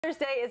Mother's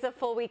Day is a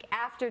full week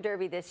after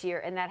Derby this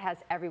year, and that has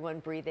everyone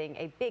breathing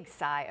a big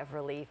sigh of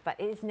relief. But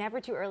it is never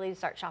too early to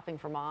start shopping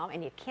for mom,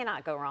 and you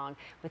cannot go wrong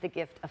with a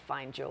gift of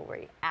fine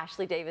jewelry.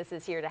 Ashley Davis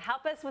is here to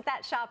help us with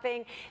that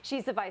shopping.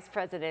 She's the vice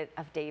president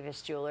of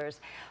Davis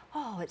Jewelers.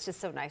 Oh, it's just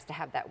so nice to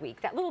have that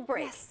week, that little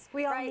break. Yes,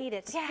 we all need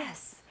it.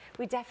 Yes.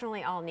 We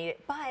definitely all need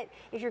it. But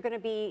if you're going to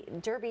be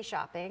Derby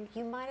shopping,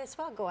 you might as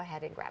well go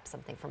ahead and grab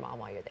something for mom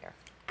while you're there.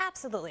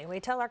 Absolutely.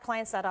 We tell our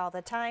clients that all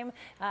the time,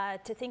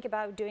 to think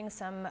about doing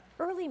some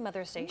early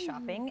Mother's Day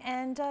shopping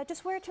and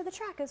just wear it to the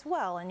track as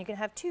well. And you can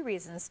have two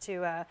reasons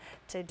to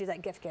do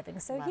that gift giving.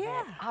 So Love it.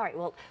 All right.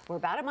 Well, we're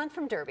about a month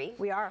from Derby.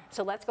 We are.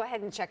 So let's go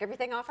ahead and check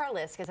everything off our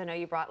list, because I know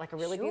you brought like a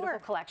really beautiful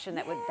collection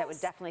that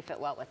would definitely fit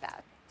well with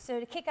that. So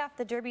to kick off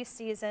the Derby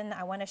season,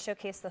 I want to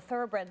showcase the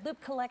Thoroughbred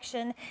Loop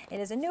collection. It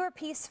is a newer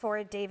piece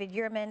for David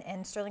Yurman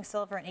in sterling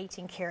silver and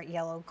 18-karat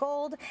yellow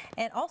gold,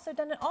 and also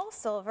done in all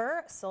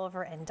silver,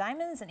 silver and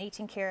diamonds, and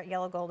 18-karat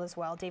yellow gold as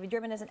well. David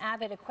Yurman is an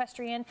avid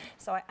equestrian,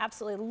 so I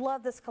absolutely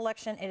love this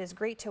collection. It is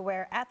great to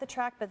wear at the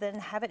track, but then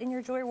have it in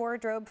your jewelry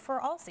wardrobe for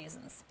all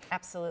seasons.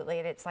 Absolutely,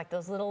 and it's like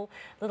those little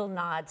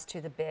nods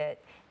to the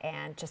bit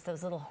and just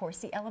those little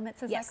horsey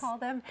elements, as I call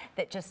them,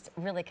 that just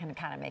really can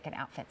kind of make an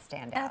outfit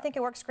stand out. And I think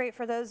it works great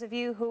for those of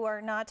you who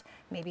are not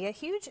maybe a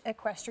huge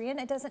equestrian.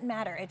 It doesn't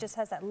matter. It just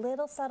has that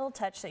little subtle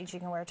touch that you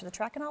can wear to the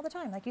track and all the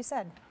time, like you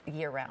said.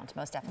 Year round,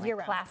 most definitely. Year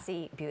round.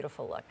 Classy,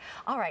 beautiful look.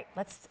 All right,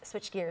 let's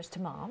switch gears to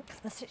mom.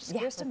 Let's switch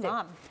gears to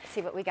mom.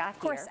 See what we got here. Of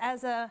course,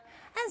 as a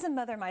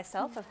mother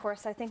myself, of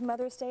course, I think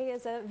Mother's Day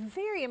is a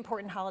very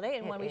important holiday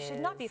and one we should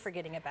not be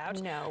forgetting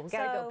about. No, we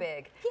gotta go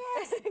big.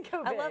 Yes,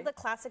 I love the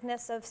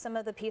classicness of some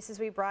of the pieces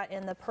we brought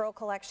in the pearl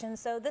collection.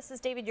 So this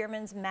is David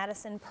Yurman's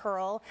Madison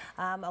Pearl.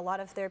 A lot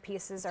of their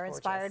pieces are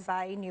inspired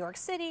by New York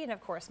City and of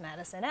course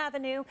Madison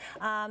Avenue.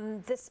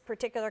 This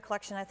particular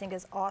collection I think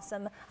is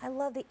awesome. I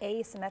love the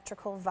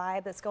asymmetrical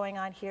vibe that's going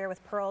on here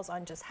with pearls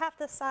on just half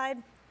the side,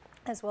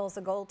 as well as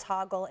a gold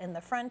toggle in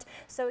the front,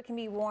 so it can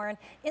be worn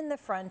in the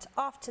front,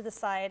 off to the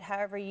side,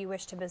 however you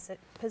wish to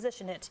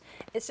position it.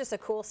 It's just a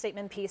cool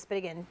statement piece, but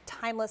again,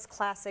 timeless,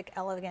 classic,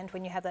 elegant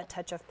when you have that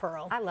touch of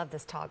pearl. I love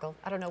this toggle.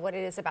 I don't know what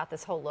it is about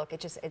this whole look.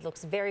 It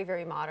looks very,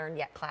 very modern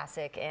yet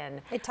classic,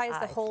 and it ties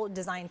the whole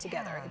design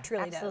together. Yeah, it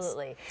truly does.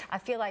 Absolutely. I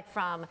feel like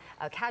from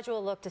a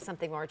casual look to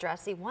something more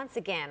dressy, once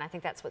again, I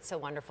think that's what's so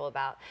wonderful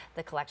about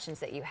the collections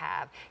that you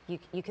have.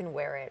 You can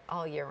wear it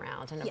all year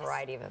round in a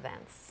variety of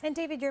events. And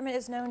David Yurman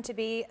is known to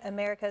be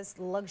America's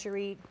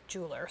luxury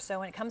jeweler. So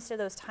when it comes to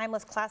those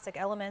timeless classic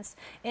elements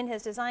in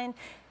his design,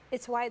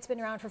 it's why it's been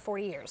around for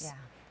 40 years. Yeah.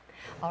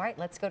 All right,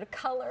 let's go to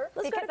color.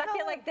 Because I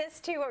feel like this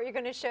too, what you're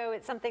going to show,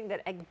 it's something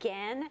that,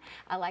 again,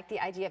 I like the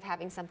idea of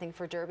having something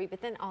for Derby,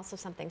 but then also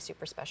something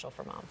super special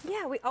for mom.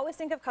 Yeah, we always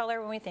think of color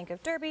when we think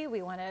of Derby.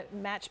 We want to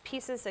match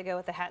pieces that go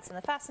with the hats and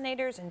the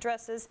fascinators and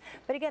dresses.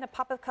 But again, a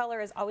pop of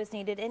color is always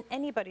needed in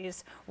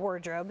anybody's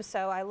wardrobe.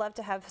 So I love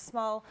to have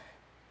small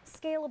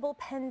scalable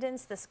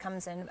pendants. This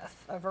comes in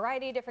a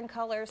variety of different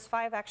colors,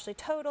 5 actually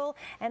total,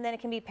 and then it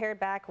can be paired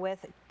back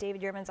with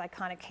David Yurman's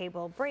iconic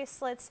cable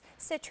bracelets,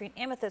 citrine,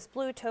 amethyst,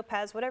 blue,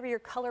 topaz, whatever your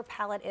color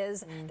palette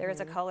is. There is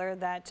a color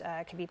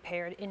that can be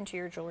paired into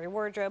your jewelry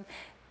wardrobe.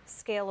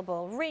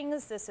 Scalable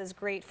rings. This is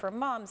great for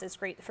moms. It's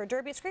great for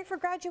Derby. It's great for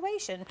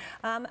graduation.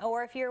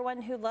 Or if you're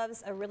one who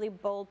loves a really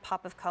bold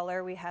pop of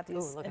color, we have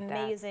these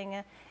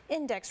amazing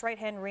index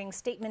right-hand ring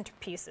statement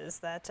pieces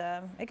that,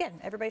 again,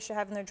 everybody should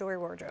have in their jewelry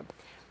wardrobe.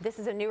 This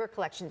is a newer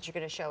collection that you're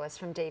going to show us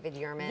from David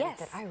Yurman. Yes.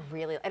 That I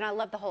really, and I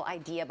love the whole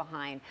idea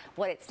behind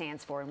what it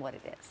stands for and what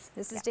it is.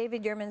 This is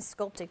David Yurman's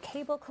sculpted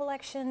cable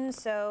collection.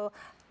 So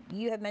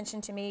you have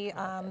mentioned to me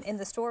in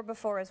the store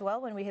before as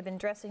well, when we have been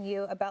dressing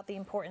you, about the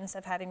importance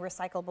of having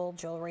recyclable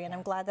jewelry, and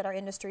I'm glad that our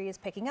industry is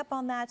picking up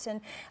on that,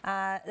 and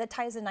that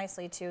ties in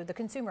nicely to the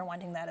consumer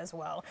wanting that as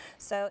well.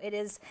 So it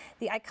is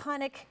the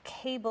iconic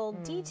cable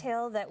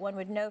detail that one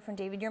would know from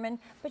David Yurman,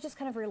 but just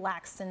kind of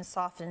relaxed and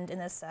softened in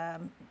this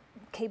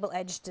cable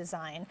edge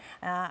design.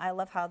 I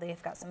love how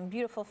they've got some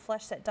beautiful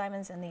flesh set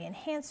diamonds in the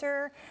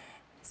enhancer.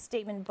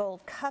 Statement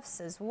bold cuffs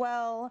as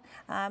well.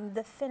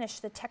 The finish,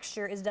 the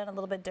texture is done a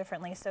little bit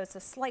differently, so it's a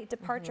slight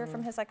departure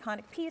from his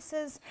iconic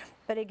pieces,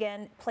 but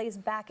again, plays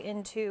back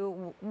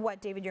into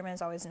what David Yurman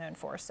is always known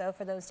for. So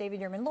for those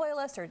David Yurman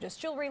loyalists or just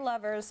jewelry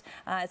lovers,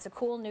 it's a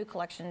cool new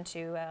collection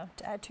to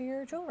add to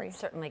your jewelry.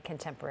 Certainly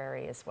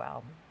contemporary as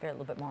well. They're a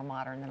little bit more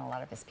modern than a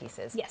lot of his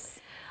pieces. Yes.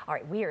 All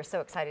right, we are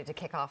so excited to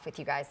kick off with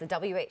you guys the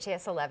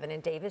WHAS 11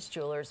 and Davis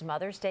Jewelers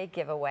Mother's Day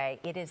giveaway.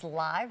 It is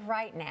live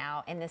right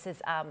now, and this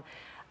is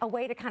a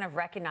way to kind of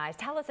recognize,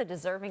 tell us a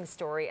deserving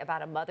story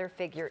about a mother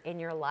figure in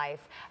your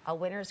life. A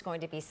winner is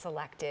going to be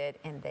selected,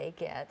 and they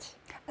get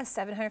a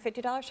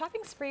 $750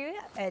 shopping spree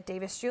at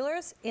Davis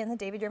Jewelers in the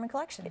David Yurman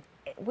collection,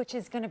 which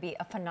is going to be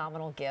a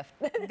phenomenal gift.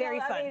 Very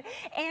fun.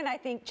 And I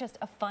think just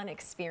a fun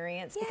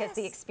experience, because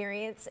the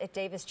experience at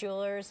Davis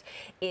Jewelers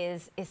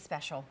is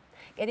special.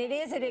 And it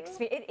is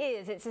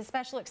it's a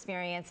special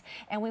experience,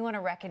 and we want to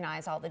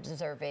recognize all the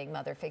deserving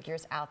mother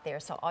figures out there.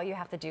 So all you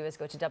have to do is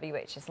go to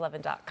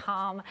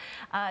WHS11.com,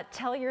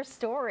 tell your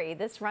story.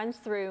 This runs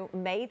through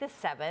May the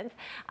 7th,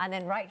 and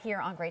then right here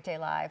on Great Day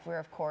Live, where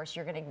of course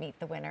you're going to meet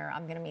the winner.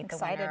 I'm going to meet the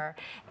winner,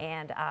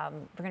 and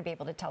we're going to be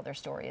able to tell their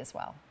story as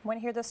well. Want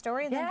to hear the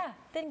story?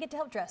 Then get to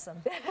help dress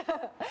them.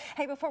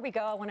 Hey, before we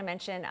go, I want to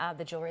mention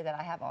the jewelry that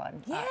I have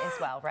on as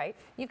well, right?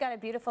 You've got a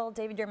beautiful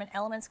David Yurman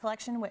Elements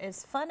collection. What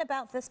is fun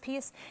about this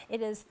piece,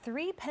 it is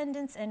 3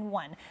 pendants in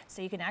one.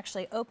 So you can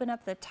actually open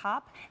up the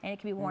top, and it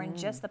can be worn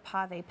just the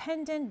pave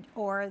pendant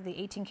or the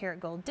 18-karat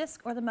gold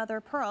disc or the mother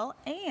of pearl.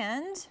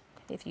 And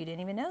if you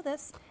didn't even know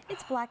this,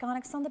 it's black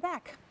onyx on the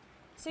back.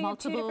 So you have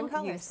 2 different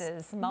colors.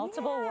 Uses,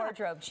 multiple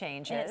wardrobe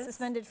changes. And it's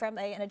suspended from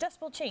an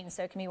adjustable chain,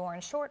 so it can be worn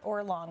short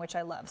or long, which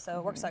I love. So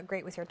it works out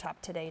great with your top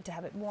today to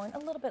have it worn a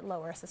little bit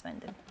lower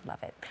suspended.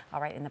 Love it.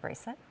 All right, in the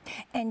bracelet.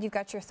 And you've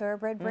got your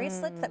thoroughbred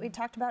bracelet that we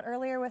talked about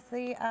earlier with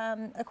the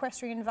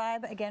equestrian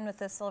vibe. Again, with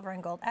the silver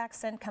and gold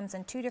accent, comes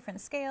in 2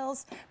 different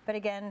scales. But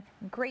again,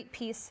 great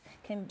piece,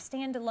 can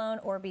stand alone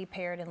or be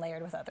paired and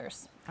layered with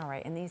others. All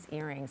right, and these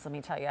earrings, let me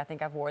tell you, I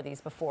think I've wore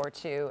these before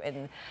too,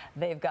 and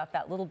they've got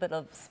that little bit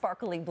of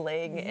sparkly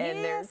bling, and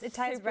it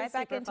ties right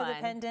back into the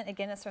pendant.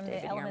 Again, it's from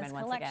the Elements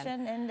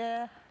collection,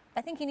 and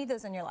I think you need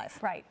those in your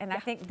life. Right, and I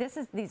think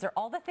these are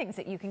all the things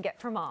that you can get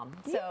for mom.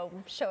 So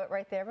show it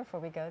right there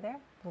before we go there.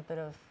 A little bit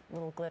of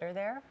little glitter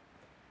there.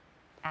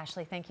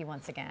 Ashley, thank you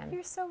once again.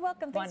 You're so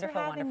welcome. Thanks for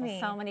having me.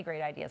 So many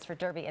great ideas for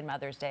Derby and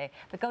Mother's Day.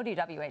 But go to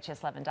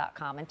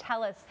WHS11.com and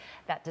tell us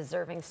that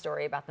deserving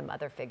story about the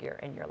mother figure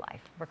in your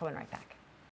life. We're coming right back.